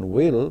your own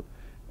will,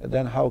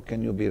 then how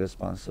can you be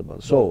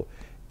responsible? So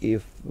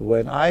if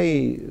when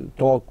I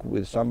talk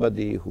with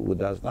somebody who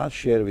does not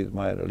share with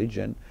my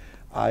religion,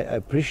 I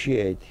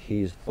appreciate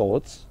his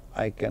thoughts,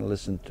 I can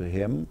listen to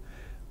him,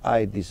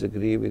 I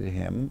disagree with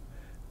him,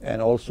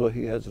 and also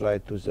he has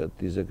right to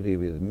disagree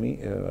with me,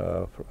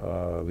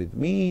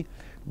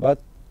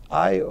 but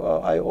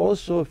I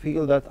also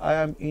feel that I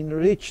am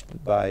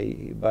enriched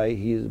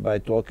by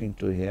talking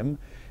to him,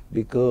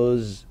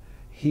 because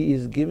he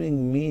is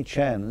giving me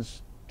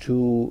chance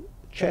to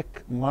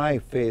check my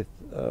faith,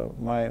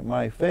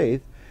 my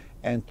faith,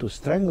 and to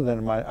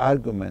strengthen my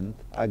argument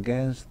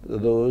against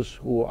those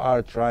who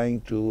are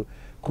trying to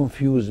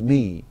confuse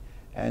me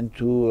and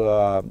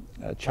to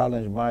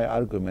challenge my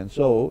argument.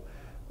 So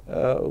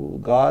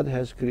God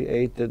has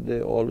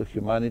created all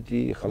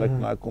humanity,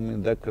 خَلَقْنَاكُم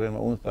مِّن ذَكْرٍ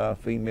وَأُنثَى,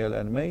 female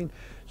and male,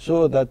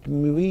 so that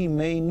we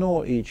may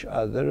know each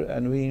other,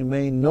 and we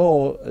may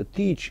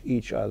teach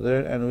each other,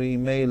 and we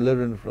may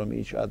learn from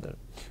each other.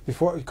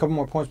 Before, a couple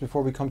more points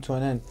before we come to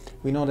an end.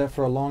 We know that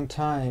for a long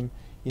time,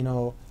 you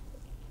know,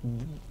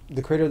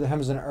 the creator of the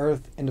heavens and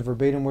earth, in the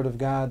verbatim word of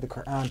God, the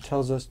Quran,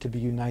 tells us to be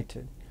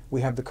united. We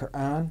have the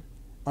Quran,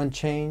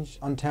 unchanged,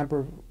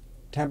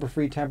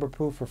 tamper-free,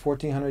 tamper-proof for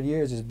 1400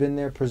 years. It's been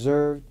there,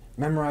 preserved,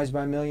 memorized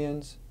by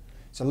millions.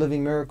 It's a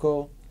living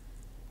miracle.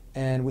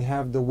 And we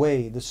have the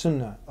way, the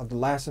sunnah of the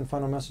last and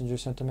final messenger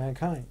sent to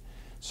mankind.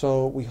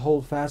 So we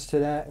hold fast to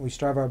that, and we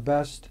strive our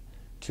best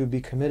to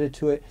be committed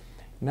to it.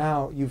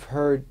 Now you've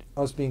heard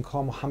us being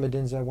called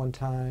Mohammedans at one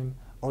time,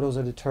 oh, those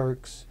are the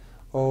Turks,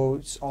 oh,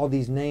 it's all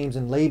these names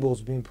and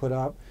labels being put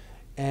up,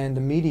 and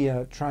the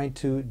media trying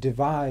to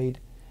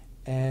divide.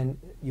 And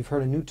you've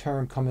heard a new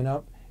term coming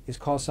up. It's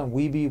called some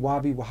Weebi,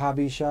 Wabi,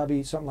 Wahhabi,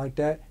 Shabi, something like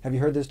that. Have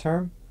you heard this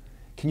term?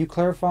 Can you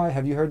clarify?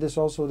 Have you heard this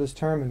also, this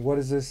term, and what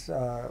is this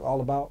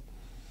all about?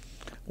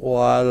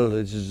 Well,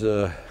 it is...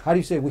 how do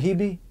you say it?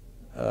 Wahibi?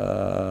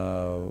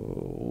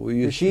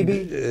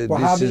 Yashibi?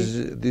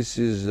 Wahhabi? This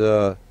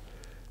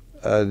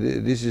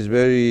is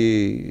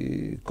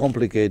very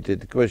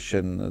complicated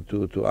question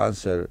to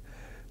answer,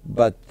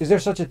 but... Is there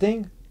such a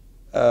thing?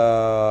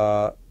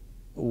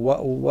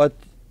 What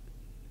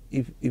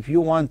if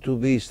you want to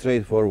be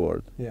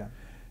straightforward, yeah,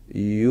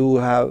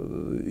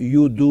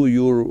 you do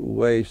your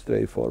way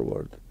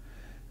straightforward.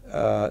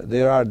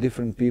 There are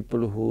different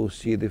people who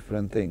see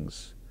different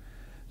things.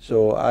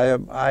 So I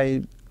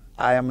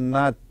am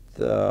not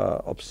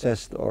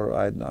obsessed, or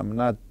I'm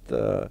not.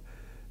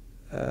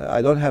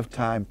 I don't have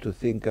time to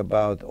think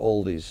about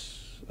all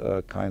these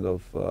kind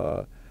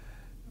of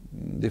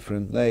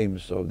different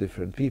names of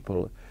different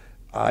people.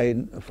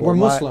 We're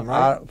Muslim,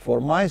 right?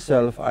 For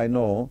myself, I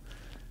know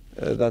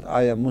that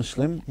I am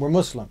Muslim. We're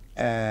Muslim.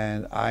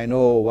 And I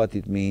know what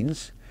it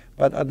means,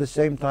 but at the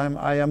same time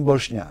I am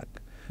Bosniak.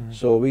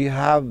 So we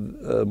have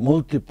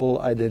multiple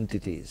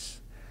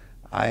identities.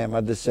 I am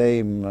at the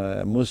same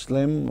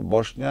Muslim,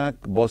 Bosniak,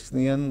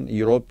 Bosnian,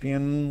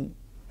 European,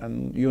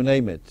 and you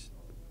name it.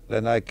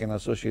 Then I can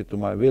associate to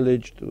my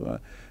village,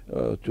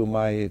 to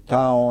my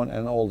town,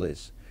 and all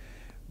this.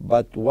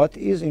 But what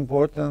is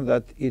important,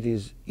 that it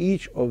is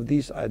each of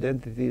these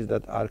identities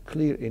that are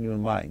clear in your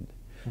mind.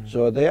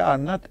 So they are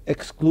not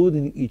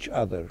excluding each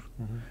other.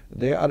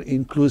 They are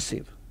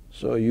inclusive.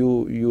 So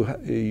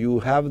you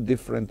have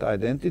different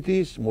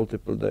identities,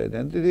 multiple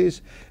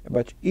identities,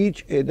 but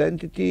each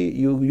identity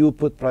you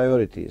put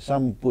priority.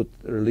 Some put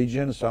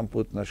religion, some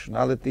put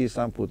nationality,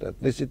 some put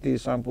ethnicity,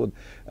 some put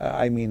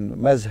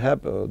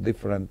mazhab,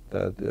 different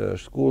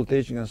school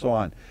teaching, and so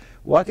on.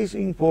 What is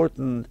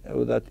important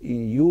that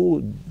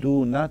you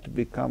do not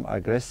become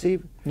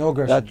aggressive, no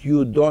aggression, that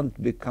you don't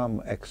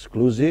become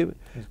exclusive,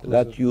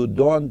 that you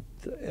don't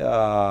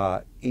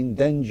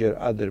endanger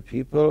other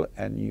people,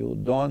 and you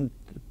don't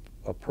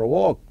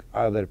provoke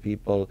other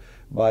people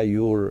by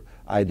your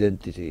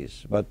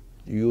identities. But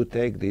you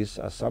take this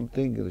as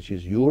something which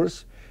is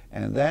yours,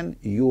 and then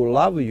you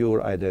love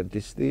your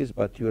identities,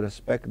 but you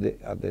respect the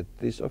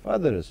identities of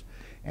others.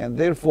 And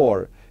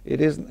therefore,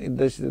 it is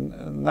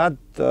not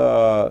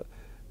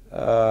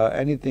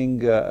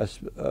anything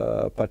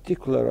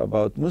particular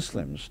about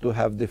Muslims to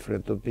have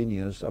different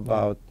opinions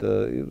about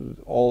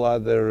all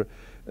other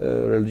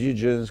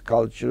religions,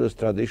 cultures,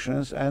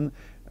 traditions, and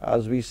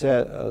as we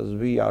said, as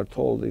we are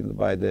told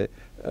by the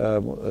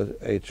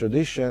a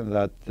tradition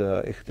that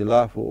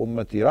اختلاف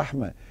أمتي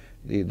رحمة,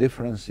 the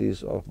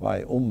differences of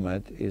my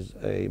ummah is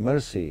a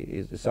mercy,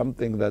 is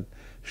something that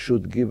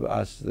should give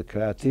us the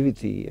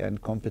creativity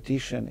and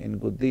competition in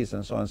good deeds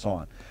and so on and so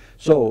on.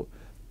 So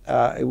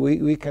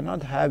we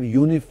cannot have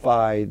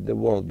unified the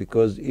world,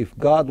 because if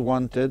God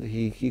wanted,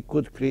 he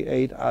could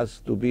create us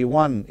to be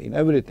one in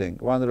everything,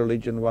 one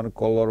religion, one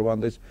color,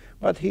 one this,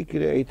 but he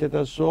created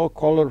us so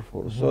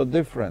colorful, so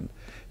different.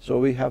 So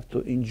we have to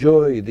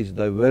enjoy this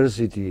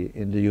diversity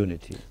in the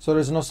unity. So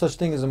there's no such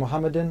thing as a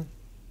Mohammedan?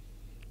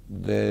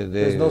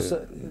 There's no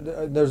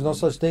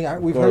such thing.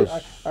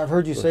 I've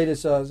heard you say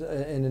this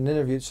in an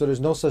interview. So there's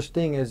no such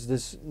thing as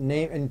this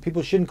name, and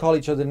people shouldn't call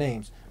each other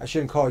names. I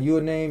shouldn't call you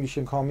a name. You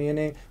shouldn't call me a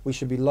name. We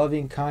should be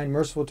loving, kind,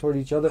 merciful toward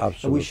each other.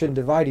 Absolutely. And we shouldn't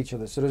divide each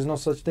other. So there's no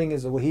such thing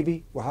as a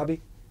Wahhabi.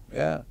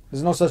 Yeah.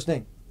 There's no such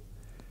thing.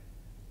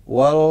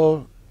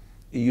 Well,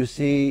 you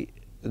see,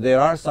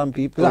 there are some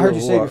people. I heard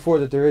you say before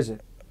that there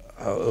isn't.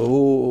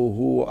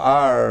 Who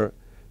are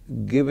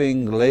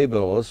giving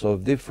labels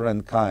of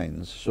different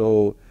kinds.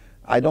 So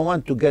I don't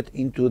want to get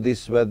into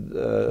this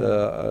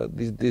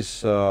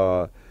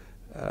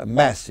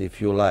mess,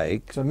 if you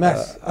like. It's a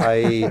mess.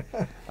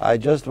 I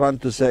just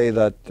want to say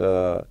that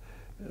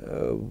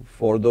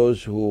for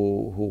those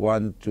who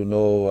want to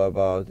know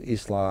about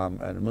Islam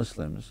and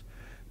Muslims,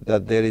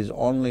 that there is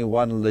only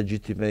one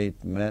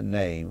legitimate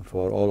name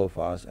for all of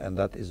us, and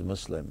that is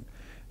Muslim.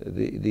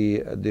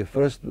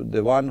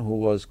 The one who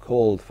was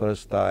called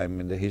first time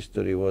in the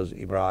history was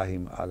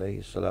Ibrahim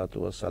alayhi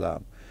salatu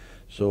wasalam.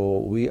 So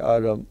we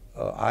are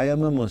I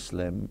am a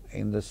Muslim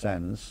in the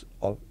sense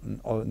of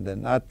the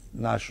not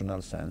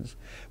national sense,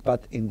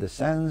 but in the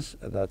sense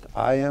that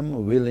I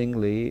am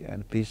willingly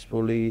and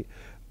peacefully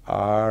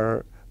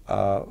are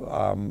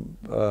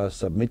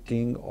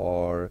submitting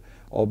or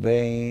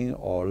obeying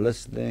or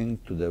listening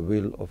to the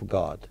will of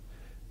God.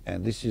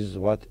 And this is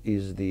what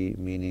is the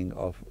meaning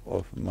of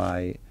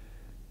my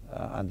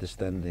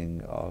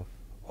understanding of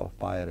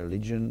my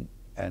religion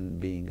and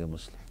being a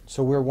Muslim.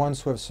 So we're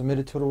ones who have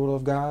submitted to the will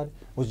of God.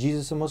 Was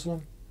Jesus a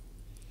Muslim?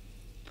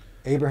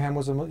 Abraham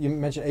was a Muslim. You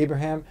mentioned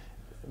Abraham,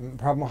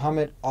 Prophet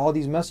Muhammad, all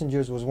these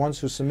messengers was ones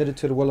who submitted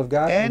to the will of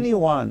God.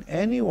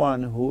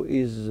 Anyone who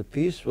is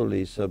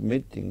peacefully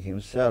submitting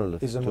himself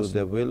to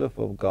the will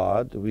of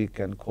God, we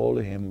can call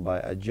him by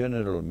a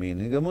general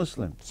meaning a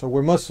Muslim. So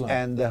we're Muslim.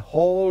 And the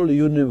whole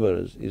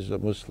universe is a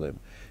Muslim,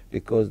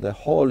 because the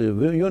whole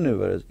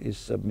universe is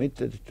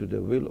submitted to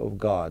the will of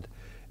God.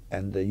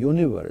 And the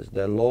universe,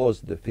 the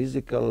laws, the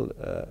physical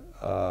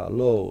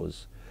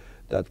laws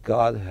that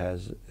God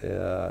has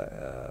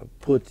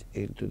put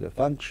into the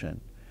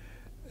function,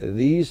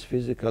 these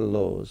physical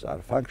laws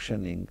are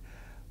functioning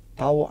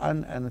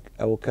taw'an and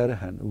aw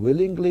karhan,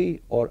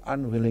 willingly or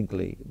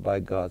unwillingly, by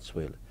God's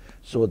will.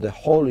 So the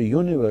whole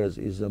universe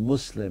is a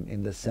Muslim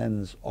in the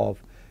sense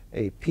of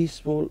a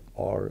peaceful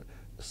or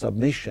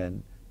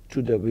submission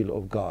to the will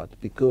of God,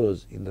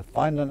 because in the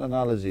final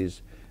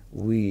analysis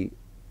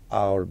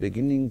our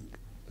beginning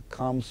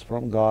comes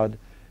from God,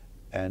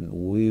 and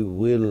we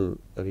will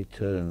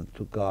return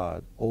to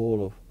God,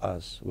 all of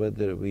us,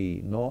 whether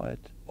we know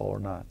it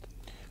or not.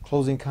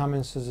 Closing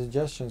comments and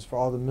suggestions for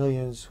all the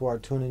millions who are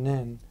tuning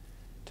in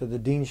to the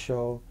Deen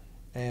Show,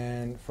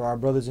 and for our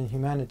brothers in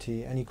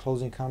humanity. Any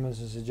closing comments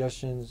and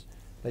suggestions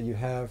that you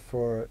have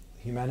for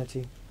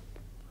humanity?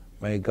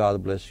 May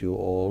God bless you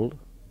all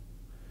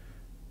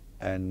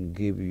and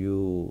give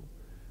you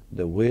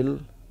the will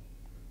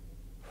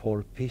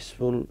for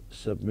peaceful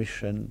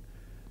submission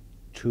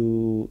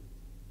to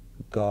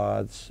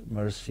God's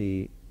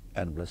mercy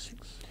and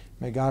blessings.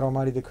 May God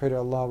Almighty, the Creator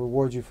Allah,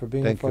 reward you for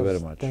being with us. Thank you very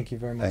much. Thank you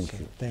very much.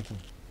 Thank you. Thank you.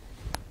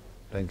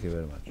 Thank you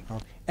very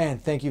much.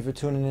 And thank you for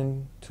tuning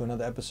in to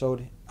another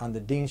episode on the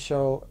Deen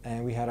Show.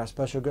 And we had our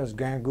special guest,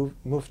 Grand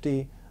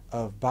Mufti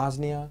of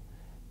Bosnia.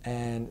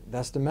 And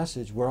that's the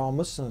message. We're all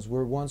Muslims.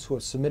 We're ones who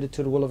have submitted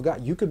to the will of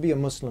God. You could be a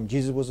Muslim.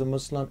 Jesus was a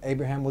Muslim.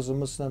 Abraham was a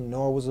Muslim.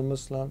 Noah was a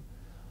Muslim.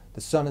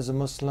 The Son is a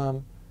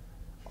Muslim.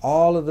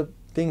 All of the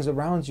things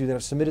around you that are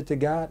submitted to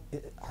God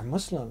are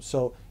Muslims.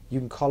 So you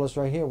can call us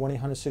right here,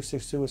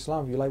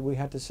 1-800-662-ISLAM. If you like what we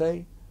had to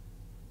say,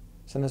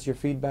 send us your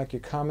feedback,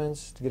 your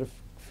comments. To get a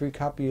free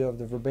copy of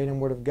the verbatim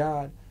Word of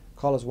God,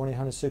 call us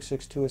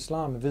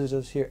 1-800-662-ISLAM, and visit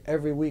us here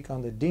every week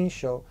on the Deen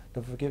Show.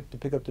 Don't forget to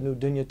pick up the new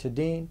Dunya to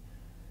Deen.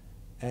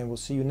 And we'll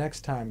see you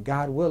next time,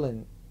 God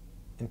willing.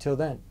 Until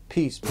then,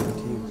 peace be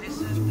unto you.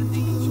 This is the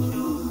Deen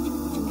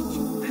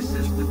Show. This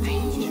is the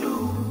Deen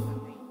Show.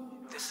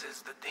 This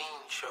is the Deen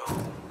Show.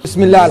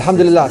 Bismillah,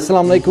 alhamdulillah,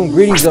 assalamu alaikum,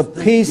 greetings of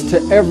peace to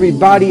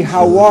everybody.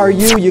 How are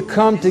you? You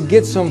come to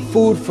get some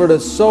food for the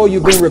soul.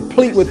 You've been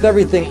replete with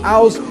everything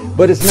else,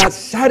 but it's not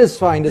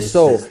satisfying the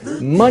soul.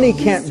 Money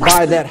can't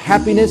buy that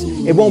happiness.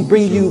 It won't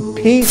bring you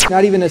peace,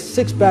 not even a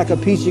six-pack of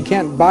peace. You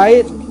can't buy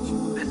it.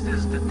 This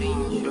is the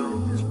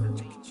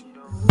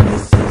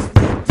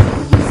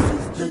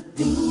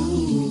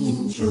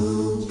Deen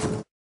Show.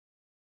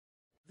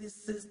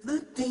 This is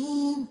the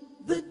Deen,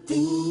 the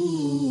Deen.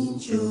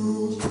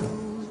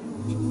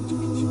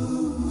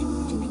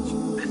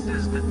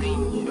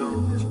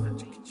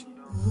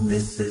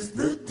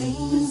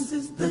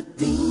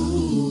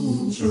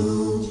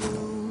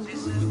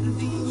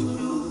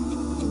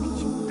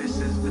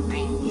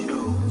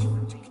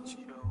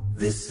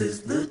 This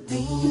is the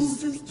Deen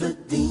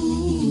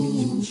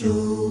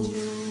Show.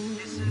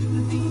 This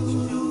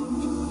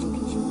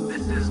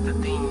is the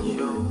Deen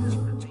Show.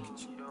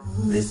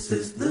 This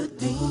is the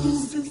Deen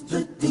Show.